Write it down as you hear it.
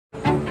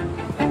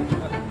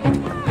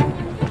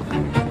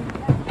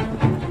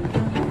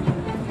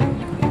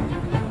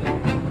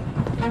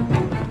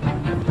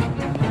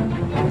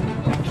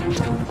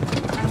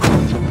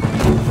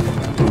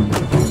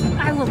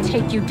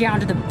take you down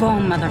to the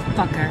bone,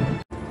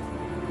 motherfucker.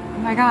 Oh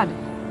my God.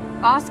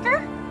 Oscar?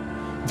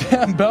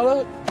 Damn,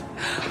 Bella.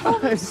 Oh,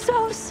 I'm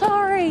so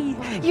sorry.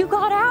 You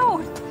got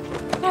out.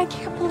 I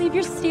can't believe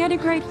you're standing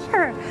right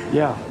here.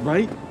 Yeah,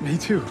 right? Me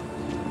too.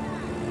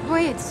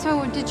 Wait,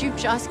 so did you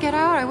just get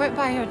out? I went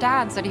by your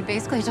dad's and he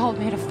basically told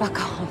me to fuck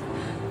off.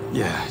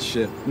 Yeah,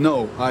 shit.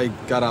 No, I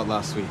got out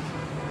last week.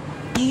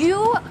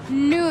 You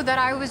knew that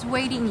I was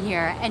waiting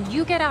here, and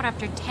you get out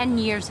after 10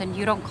 years and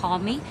you don't call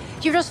me?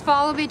 You just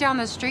follow me down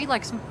the street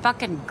like some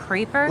fucking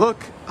creeper?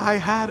 Look, I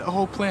had a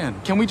whole plan.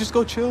 Can we just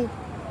go chill?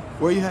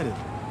 Where are you headed?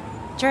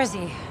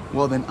 Jersey.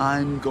 Well, then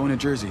I'm going to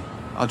Jersey.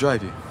 I'll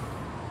drive you.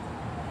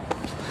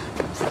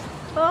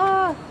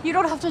 You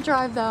don't have to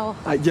drive though.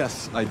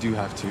 Yes, I do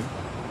have to.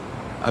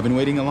 I've been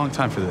waiting a long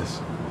time for this.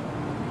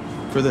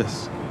 For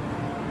this.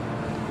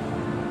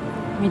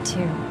 Me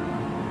too.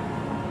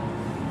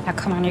 Now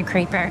come on, you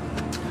creeper.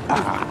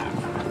 Ah.